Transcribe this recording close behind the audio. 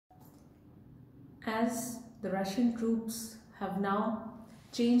As the Russian troops have now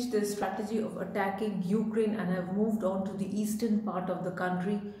changed their strategy of attacking Ukraine and have moved on to the eastern part of the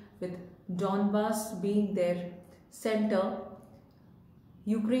country, with Donbas being their center,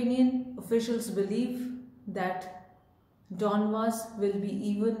 Ukrainian officials believe that Donbas will be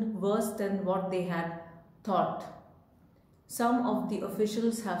even worse than what they had thought. Some of the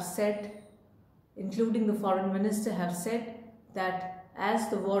officials have said, including the Foreign Minister, have said that as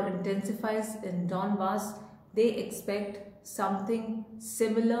the war intensifies in Donbas, they expect something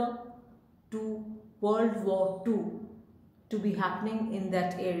similar to World War II to be happening in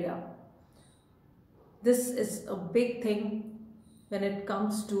that area. This is a big thing when it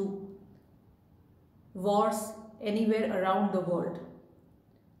comes to wars anywhere around the world.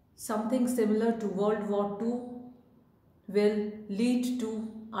 Something similar to World War II will lead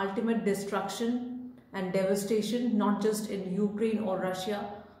to ultimate destruction and devastation, not just in Ukraine or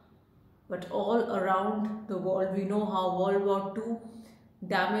Russia, but all around the world. We know how World War II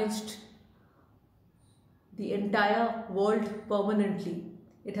damaged the entire world permanently.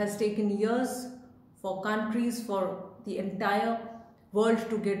 It has taken years for countries, for the entire world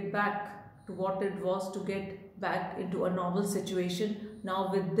to get back to what it was, to get back into a normal situation. Now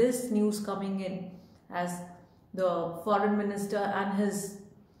with this news coming in, as the Foreign Minister and his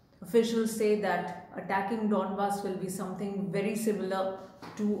officials say that attacking Donbas will be something very similar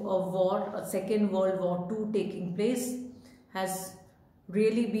to a war, a Second World War II taking place, has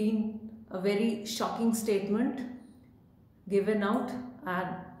really been a very shocking statement given out, and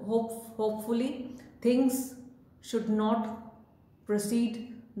hopefully things should not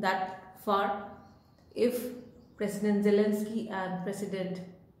proceed that far. If President Zelensky and President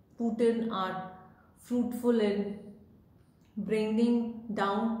Putin are fruitful in bringing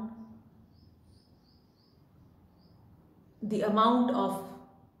down the amount of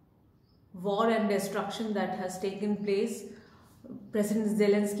war and destruction that has taken place, President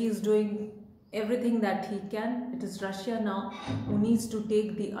Zelensky is doing everything that he can. It is Russia now who needs to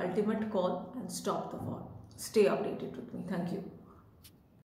take the ultimate call and stop the war. Stay updated with me. Thank you.